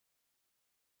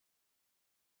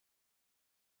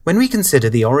When we consider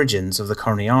the origins of the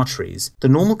coronary arteries, the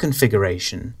normal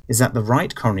configuration is that the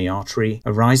right coronary artery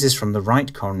arises from the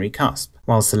right coronary cusp,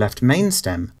 whilst the left main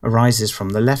stem arises from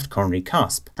the left coronary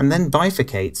cusp and then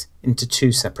bifurcates into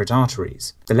two separate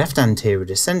arteries, the left anterior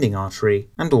descending artery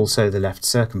and also the left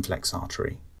circumflex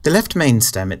artery. The left main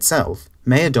stem itself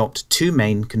may adopt two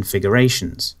main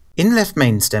configurations. In left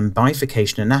main stem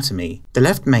bifurcation anatomy, the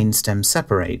left main stem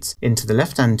separates into the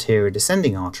left anterior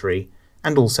descending artery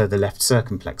and also the left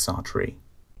circumflex artery.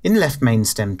 In left main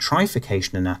stem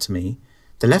trifurcation anatomy,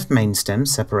 the left main stem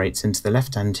separates into the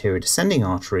left anterior descending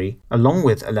artery along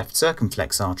with a left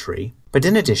circumflex artery, but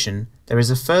in addition there is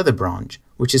a further branch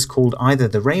which is called either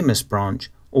the ramus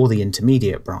branch or the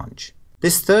intermediate branch.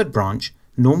 This third branch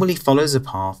normally follows a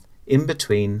path in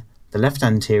between the left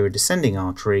anterior descending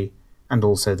artery and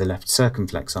also the left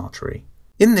circumflex artery.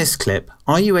 In this clip,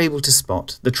 are you able to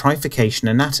spot the trifurcation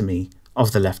anatomy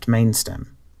of the left main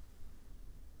stem?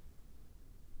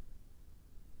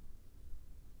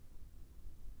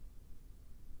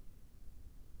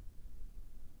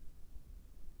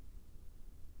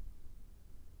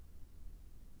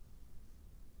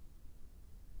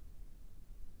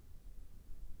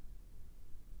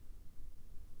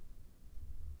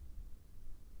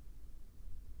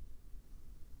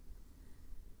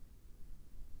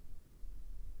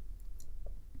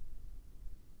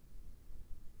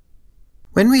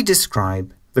 When we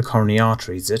describe the coronary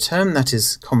arteries, a term that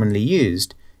is commonly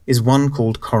used is one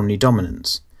called coronary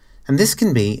dominance, and this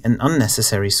can be an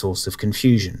unnecessary source of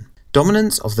confusion.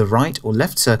 Dominance of the right or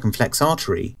left circumflex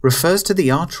artery refers to the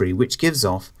artery which gives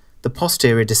off the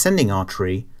posterior descending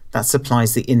artery that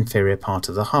supplies the inferior part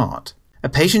of the heart. A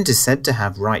patient is said to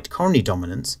have right coronary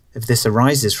dominance if this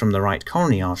arises from the right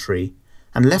coronary artery,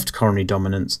 and left coronary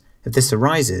dominance if this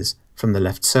arises from the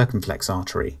left circumflex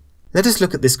artery. Let us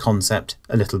look at this concept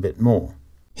a little bit more.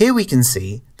 Here we can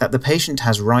see that the patient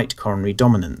has right coronary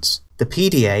dominance. The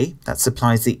PDA that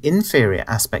supplies the inferior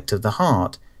aspect of the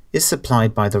heart is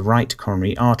supplied by the right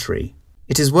coronary artery.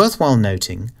 It is worthwhile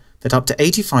noting that up to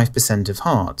 85% of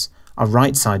hearts are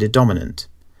right-sided dominant,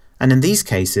 and in these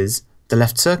cases the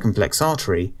left circumflex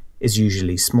artery is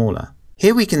usually smaller.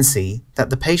 Here we can see that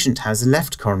the patient has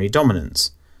left coronary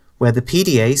dominance, where the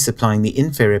PDA supplying the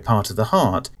inferior part of the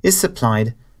heart is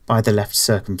supplied by the left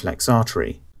circumflex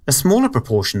artery. A smaller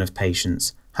proportion of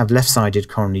patients have left-sided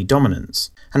coronary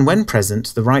dominance, and when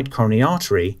present, the right coronary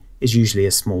artery is usually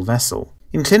a small vessel.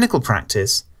 In clinical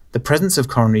practice, the presence of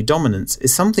coronary dominance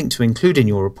is something to include in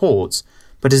your reports,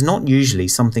 but is not usually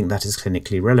something that is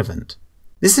clinically relevant.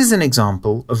 This is an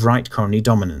example of right coronary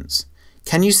dominance.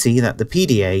 Can you see that the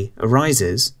PDA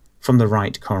arises from the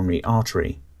right coronary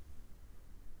artery?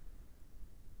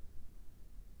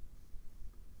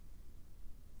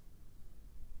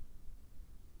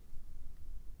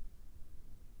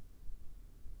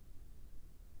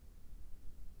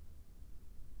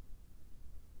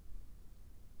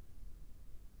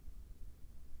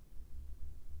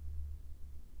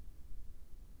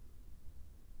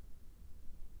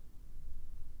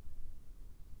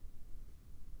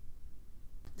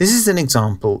 This is an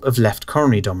example of left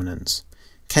coronary dominance.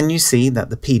 Can you see that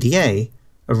the PDA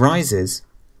arises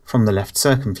from the left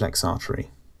circumflex artery?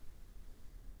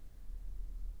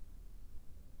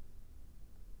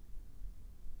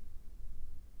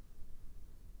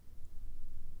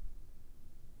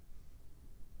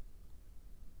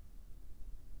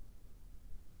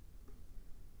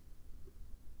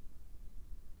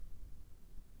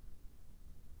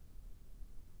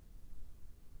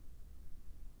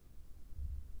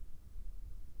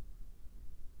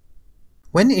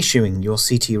 When issuing your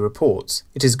CT reports,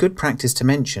 it is good practice to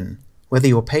mention whether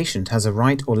your patient has a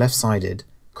right or left-sided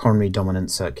coronary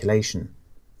dominant circulation.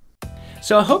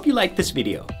 So I hope you liked this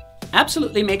video.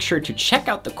 Absolutely make sure to check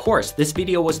out the course this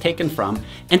video was taken from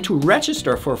and to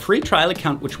register for a free trial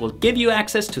account which will give you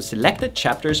access to selected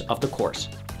chapters of the course.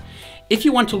 If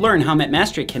you want to learn how Med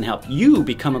Mastery can help you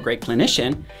become a great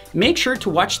clinician, make sure to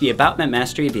watch the About Med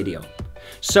Mastery video.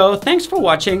 So thanks for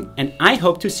watching, and I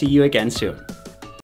hope to see you again soon.